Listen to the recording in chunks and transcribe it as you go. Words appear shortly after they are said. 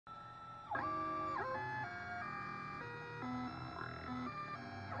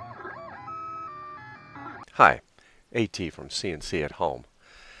Hi, AT from CNC at Home.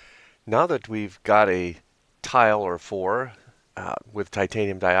 Now that we've got a tile or four with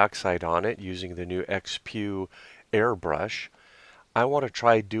titanium dioxide on it using the new XPEOO airbrush, I want to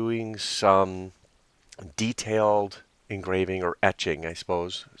try doing some detailed engraving or etching, I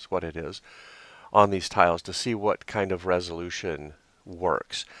suppose is what it is, on these tiles to see what kind of resolution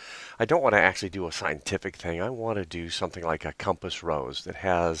works. I don't want to actually do a scientific thing. I want to do something like a compass rose that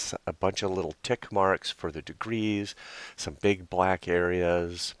has a bunch of little tick marks for the degrees, some big black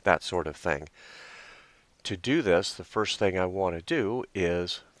areas, that sort of thing. To do this, the first thing I want to do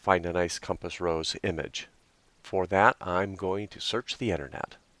is find a nice compass rose image. For that, I'm going to search the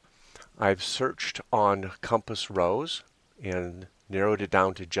internet. I've searched on compass rose and narrowed it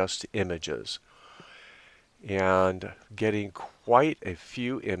down to just images, and getting quite a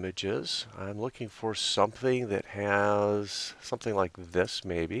few images. I'm looking for something that has something like this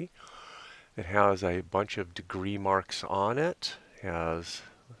maybe. It has a bunch of degree marks on it, has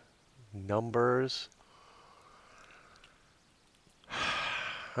numbers. I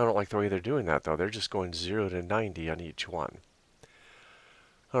don't like the way they're doing that though. They're just going 0 to 90 on each one.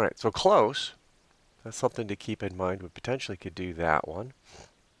 Alright, so close. That's something to keep in mind. We potentially could do that one.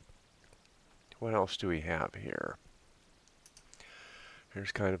 What else do we have here?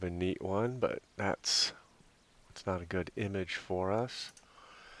 Here's kind of a neat one, but it's not a good image for us.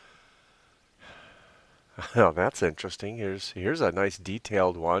 Oh, that's interesting. Here's a nice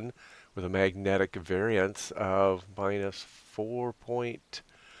detailed one with a magnetic variance of minus 4 point.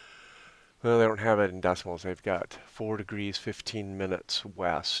 Well, they don't have it in decimals. They've got 4 degrees 15 minutes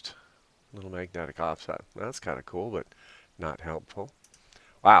west. Little magnetic offset. That's kind of cool, but not helpful.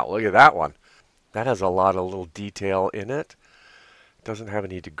 Wow, look at that one. That has a lot of little detail in it. Doesn't have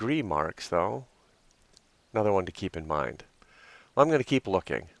any degree marks though. Another one to keep in mind. Well, I'm going to keep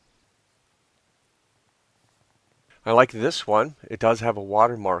looking. I like this one. It does have a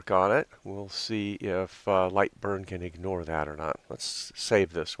watermark on it. We'll see if Lightburn can ignore that or not. Let's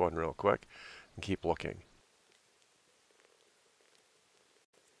save this one real quick and keep looking.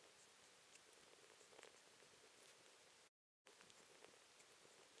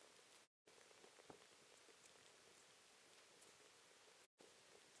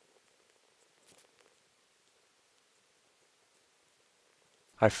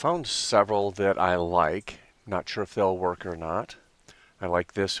 I found several that I like. Not sure if they'll work or not. I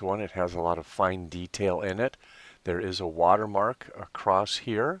like this one. It has a lot of fine detail in it. There is a watermark across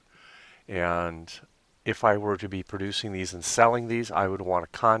here, and if I were to be producing these and selling these, I would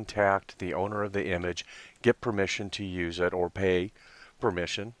want to contact the owner of the image, get permission to use it, or pay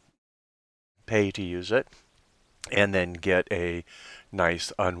permission, pay to use it, and then get a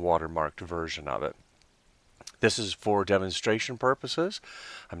nice unwatermarked version of it. This is for demonstration purposes.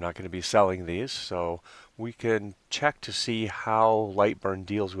 I'm not going to be selling these, so we can check to see how Lightburn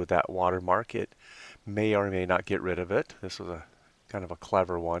deals with that watermark. It may or may not get rid of it. This was a kind of a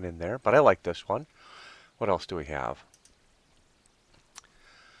clever one in there, but I like this one. What else do we have?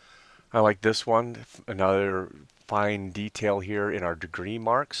 I like this one. Another fine detail here in our degree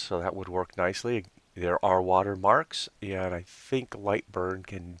marks, so that would work nicely. There are watermarks, and I think Lightburn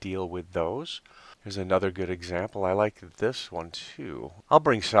can deal with those. Here's another good example. I like this one too. I'll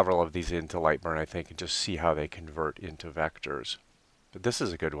bring several of these into Lightburn, I think, and just see how they convert into vectors. But this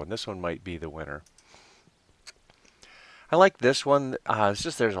is a good one. This one might be the winner. I like this one. It's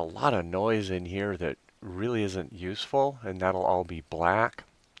just there's a lot of noise in here that really isn't useful, and that'll all be black.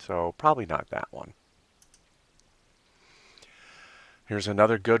 So probably not that one. Here's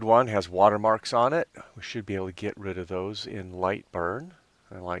another good one. Has watermarks on it. We should be able to get rid of those in Lightburn.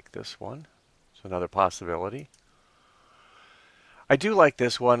 I like this one. It's another possibility. I do like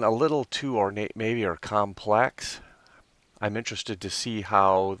this one. A little too ornate maybe or complex. I'm interested to see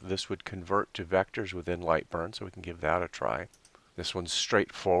how this would convert to vectors within Lightburn, so we can give that a try. This one's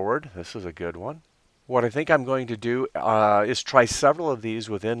straightforward. This is a good one. What I think I'm going to do is try several of these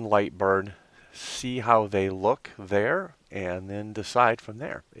within Lightburn, see how they look there, and then decide from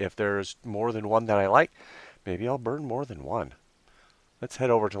there. If there's more than one that I like, maybe I'll burn more than one. Let's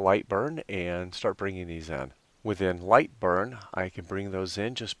head over to Lightburn and start bringing these in. Within Lightburn, I can bring those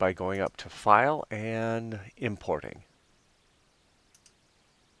in just by going up to File and Importing.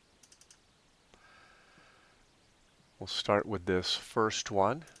 We'll start with this first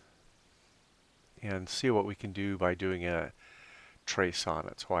one and see what we can do by doing a trace on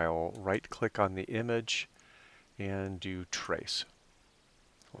it. So I'll right-click on the image and do Trace.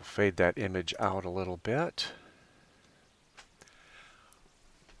 We'll fade that image out a little bit.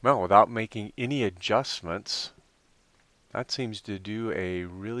 Well, without making any adjustments, that seems to do a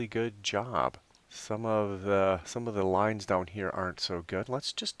really good job. Some of the lines down here aren't so good.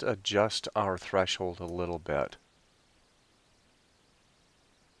 Let's just adjust our threshold a little bit.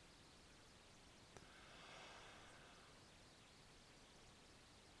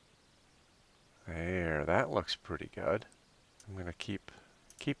 There, that looks pretty good. I'm going to keep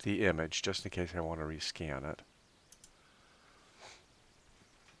the image just in case I want to rescan it.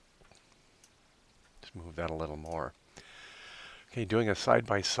 Just move that a little more. Okay, doing a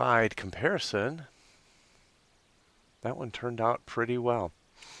side-by-side comparison. That one turned out pretty well.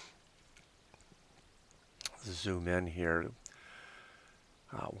 Zoom in here.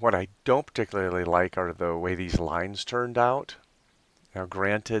 What I don't particularly like are the way these lines turned out. Now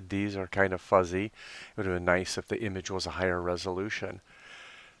granted, these are kind of fuzzy. It would have been nice if the image was a higher resolution.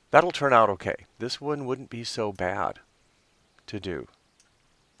 That'll turn out okay. This one wouldn't be so bad to do.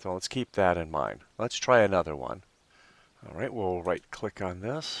 So let's keep that in mind. Let's try another one. All right, we'll right click on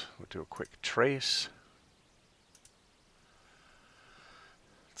this. We'll do a quick trace.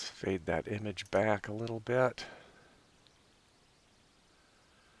 Let's fade that image back a little bit.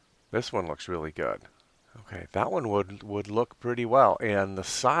 This one looks really good. Okay, that one would look pretty well, and the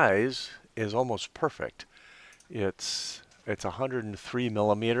size is almost perfect. It's 103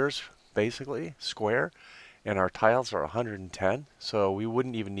 millimeters basically square, and our tiles are 110, so we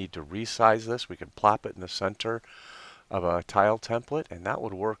wouldn't even need to resize this. We could plop it in the center of a tile template, and that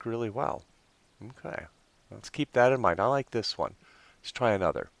would work really well. Okay, let's keep that in mind. I like this one. Let's try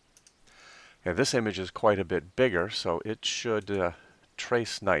another. Yeah, this image is quite a bit bigger, so it should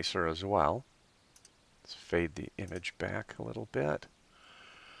trace nicer as well. Let's fade the image back a little bit.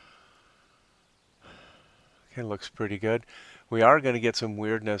 Okay, looks pretty good. We are going to get some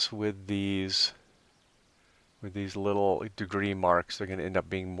weirdness with these little degree marks. They're going to end up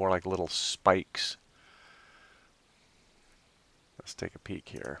being more like little spikes. Let's take a peek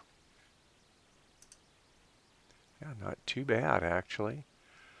here. Yeah, not too bad actually.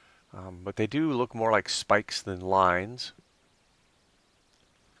 But they do look more like spikes than lines.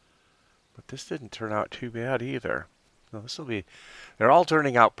 But this didn't turn out too bad either. No, they're all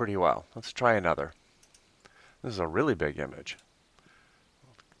turning out pretty well. Let's try another. This is a really big image.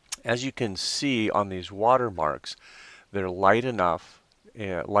 As you can see on these watermarks, they're light enough,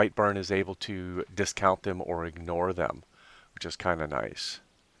 Lightburn is able to discount them or ignore them, which is kind of nice.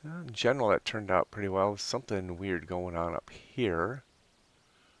 In general, that turned out pretty well. There's something weird going on up here.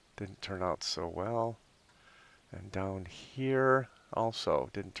 Didn't turn out so well. And down here also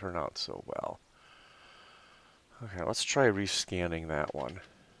didn't turn out so well. Okay, let's try rescanning that one.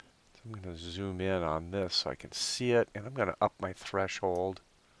 So I'm going to zoom in on this so I can see it, and I'm going to up my threshold.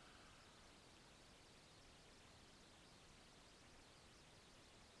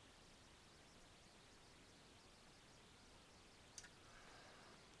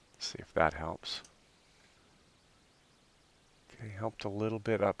 See if that helps. Okay, helped a little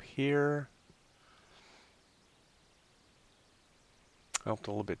bit up here. Helped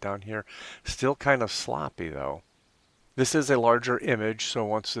a little bit down here. Still kind of sloppy though. This is a larger image, so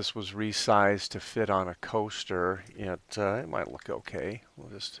once this was resized to fit on a coaster, it might look okay. We'll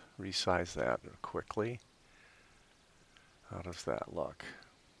just resize that quickly. How does that look?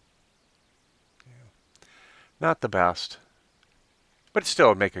 Yeah. Not the best, but it still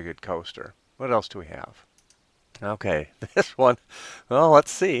would make a good coaster. What else do we have? Okay, this one, well,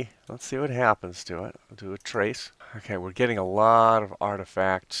 let's see. Let's see what happens to it. I'll do a trace. Okay, we're getting a lot of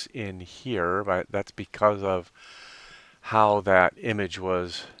artifacts in here, but that's because of how that image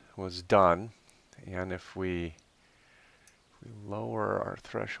was done. And if we lower our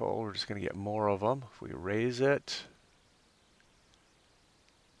threshold, we're just going to get more of them. If we raise it,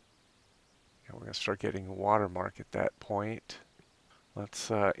 we're going to start getting a watermark at that point.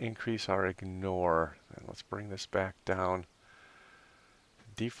 Let's increase our ignore, and let's bring this back down.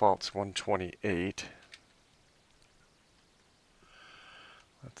 Default's 128.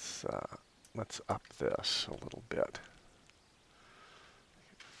 Let's up this a little bit.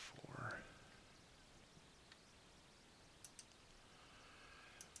 4.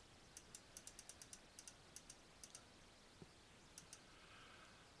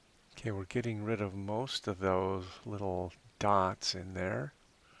 Okay, we're getting rid of most of those little dots in there.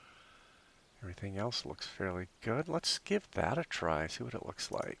 Everything else looks fairly good. Let's give that a try, see what it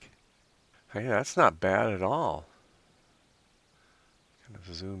looks like. Hey, that's not bad at all. Kind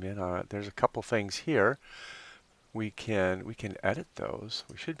of zoom in on it. There's a couple things here. We can edit those.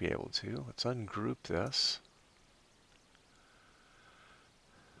 We should be able to. Let's ungroup this.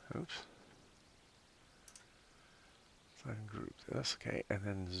 Oops. Let's ungroup this. Okay, and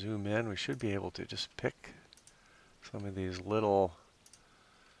then zoom in. We should be able to just pick some of these little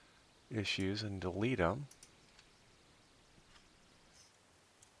issues and delete them.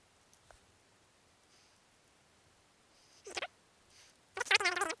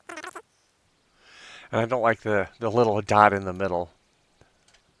 And I don't like the little dot in the middle.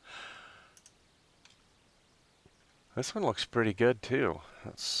 This one looks pretty good too.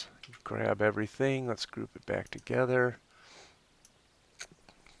 Let's grab everything. Let's group it back together.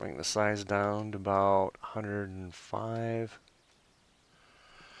 Bring the size down to about 105.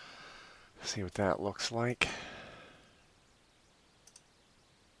 See what that looks like.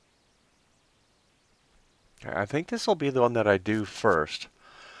 Okay, I think this will be the one that I do first.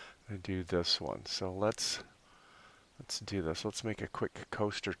 I do this one. So let's do this. Let's make a quick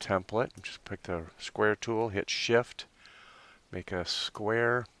coaster template. Just pick the square tool, hit shift, make a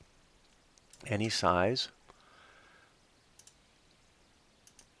square any size.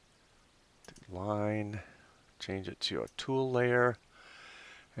 Line, change it to a tool layer,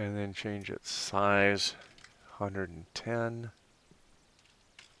 and then change its size 110.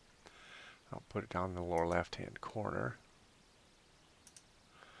 I'll put it down in the lower left hand corner.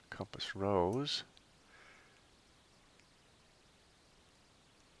 Compass rose.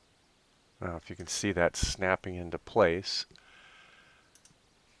 Now if you can see that snapping into place.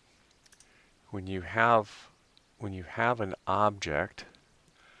 When you have an object,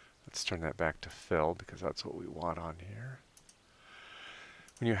 let's turn that back to fill because that's what we want on here.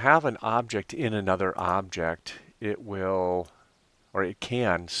 When you have an object in another object, it will, or it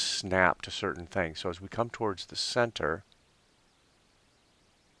can snap to certain things. So as we come towards the center,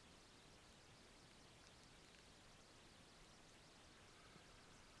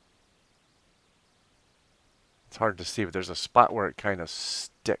 it's hard to see, but there's a spot where it kind of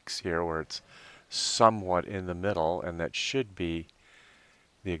sticks here where it's somewhat in the middle, and that should be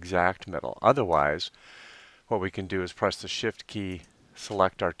the exact middle. Otherwise, what we can do is press the shift key,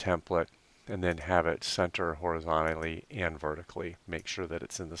 select our template, and then have it center horizontally and vertically. Make sure that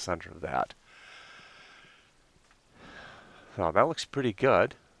it's in the center of that. So that looks pretty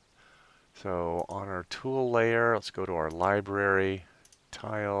good. So on our tool layer, let's go to our library,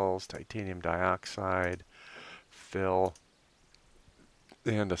 tiles, titanium dioxide, fill,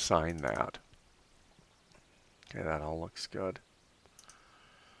 and assign that. Okay, that all looks good.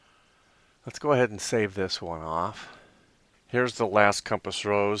 Let's go ahead and save this one off. Here's the last compass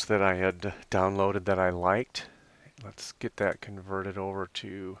rose that I had downloaded that I liked. Let's get that converted over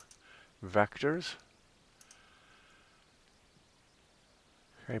to vectors.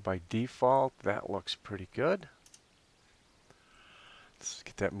 Okay, by default, that looks pretty good. Let's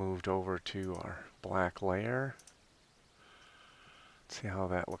get that moved over to our black layer. Let's see how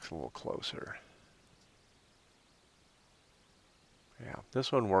that looks a little closer. Yeah,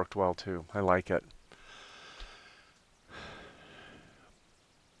 this one worked well too. I like it.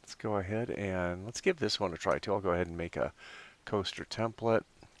 Let's go ahead and let's give this one a try too. I'll go ahead and make a coaster template.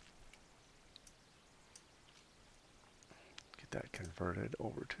 Get that converted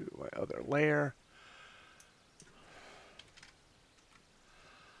over to my other layer.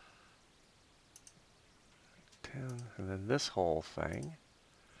 And then this whole thing,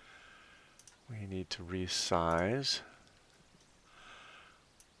 we need to resize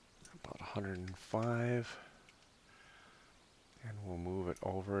about 105, and we'll move it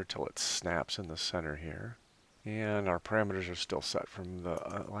over till it snaps in the center here. And our parameters are still set from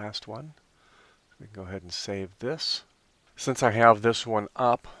the last one. We can go ahead and save this. Since I have this one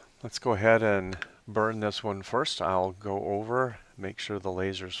up, let's go ahead and burn this one first. I'll go over, make sure the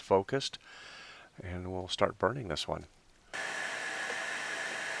laser's focused, and we'll start burning this one.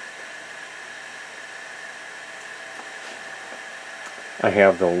 I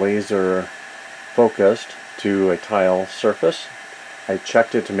have the laser focused to a tile surface. I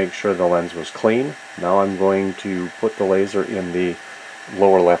checked it to make sure the lens was clean. Now I'm going to put the laser in the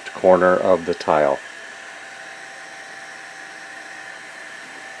lower left corner of the tile.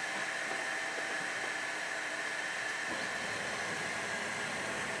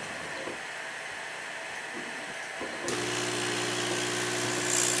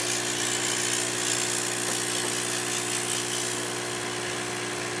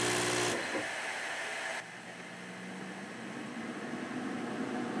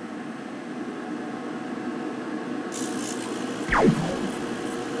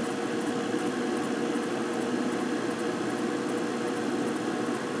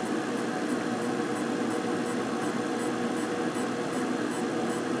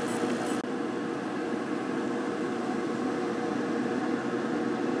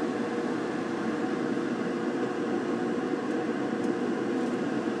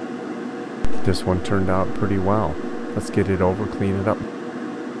 This one turned out pretty well. Let's get it over, clean it up.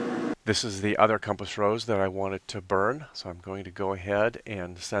 This is the other compass rose that I wanted to burn, so I'm going to go ahead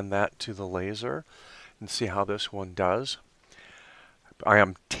and send that to the laser and see how this one does. I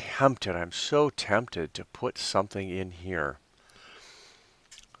am tempted, I'm so tempted to put something in here.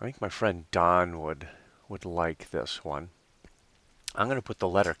 I think my friend Don would like this one. I'm going to put the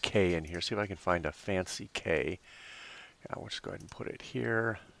letter K in here, see if I can find a fancy K. Yeah, we'll just go ahead and put it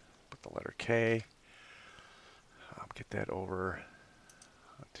here. Put the letter K. Get that over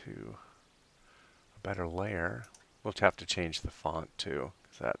to a better layer. We'll have to change the font too,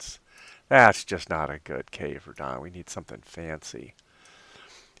 because that's just not a good K for Don. We need something fancy.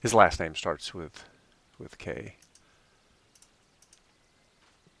 His last name starts with K.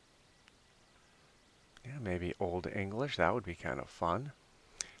 Yeah, maybe Old English. That would be kind of fun.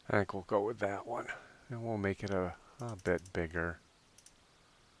 I think we'll go with that one. And we'll make it a bit bigger.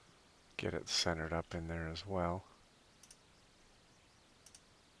 Get it centered up in there as well.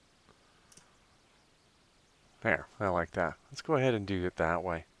 There, I like that. Let's go ahead and do it that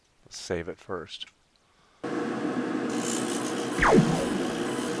way. Let's save it first.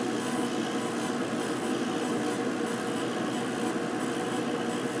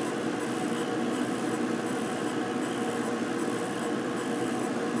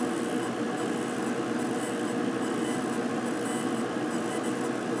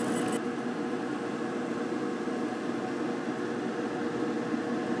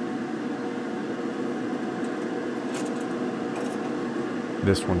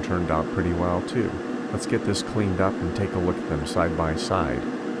 This one turned out pretty well too. Let's get this cleaned up and take a look at them side by side.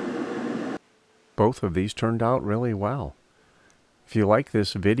 Both of these turned out really well. If you like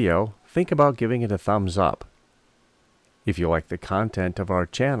this video, think about giving it a thumbs up. If you like the content of our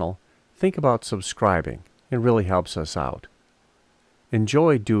channel, think about subscribing. It really helps us out.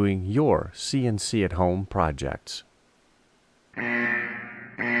 Enjoy doing your CNC at home projects.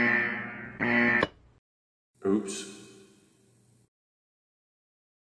 Oops.